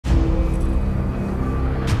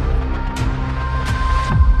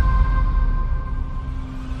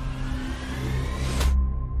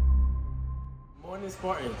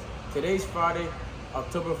Spartans. Today's Friday,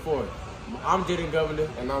 October 4th. I'm Jaden Governor.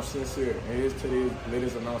 And I'm Sincere, and here's today's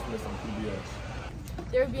latest announcements on PBS.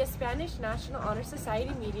 There will be a Spanish National Honor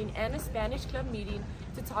Society meeting and a Spanish Club meeting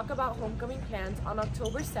to talk about homecoming plans on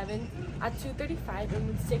October 7th at 2:35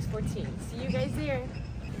 and 6:14. See you guys there.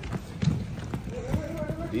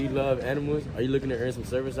 Do you love animals? Are you looking to earn some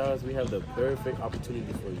service hours? We have the perfect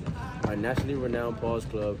opportunity for you. Our nationally renowned Paws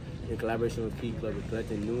Club, in collaboration with Key Club, is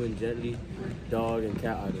collecting new and gently dog and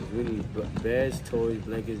cat items. We need beds, toys,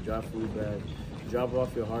 blankets, dry food bags. Drop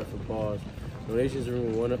off your heart for Paws. Donations in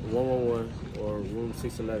room 111 or room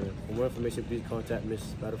 611. For more information, please contact Miss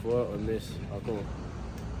Spatafora or Miss Alcoma.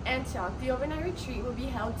 Antioch, the overnight retreat will be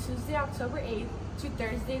held Tuesday, October 8th to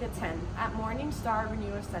Thursday the 10th at Morning Star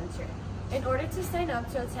Renewal Center. In order to sign up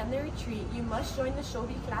to attend the retreat, you must join the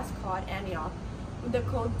Shobi class called Antioch with the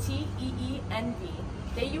code TEENV.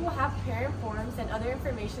 There you will have parent forums and other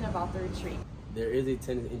information about the retreat. There is a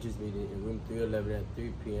tennis interest meeting in room 311 at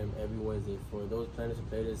 3 p.m. every Wednesday. For those planning to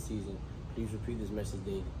play this season, please repeat this message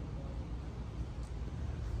daily.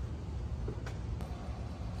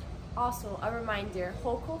 Also, a reminder,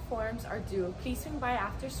 HOCO forms are due. Please swing by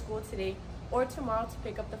after school today or tomorrow to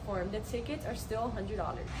pick up the form. The tickets are still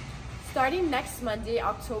 $100. Starting next Monday,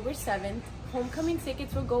 October 7th, homecoming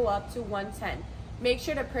tickets will go up to $110. Make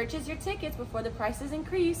sure to purchase your tickets before the prices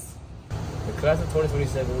increase. The class of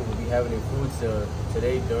 2027 will be having a food sale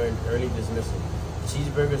today during early dismissal.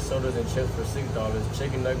 Cheeseburgers, sodas, and chips for $6.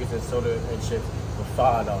 Chicken nuggets and soda and chips for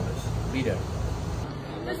 $5. Be there.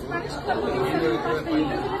 The Spanish Club meeting is across the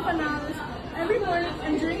University Bananas every morning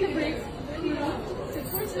and during the breaks.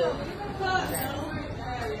 642.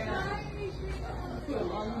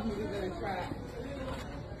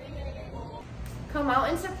 Come out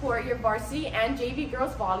and support your varsity and JV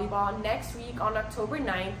girls volleyball next week on October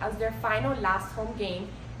 9th as their final last home game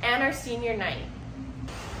and our senior night.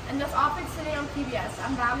 And that's all for today on PBS.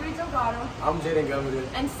 I'm Valerie Delgado. I'm Jaden Governor.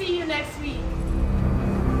 And see you next week.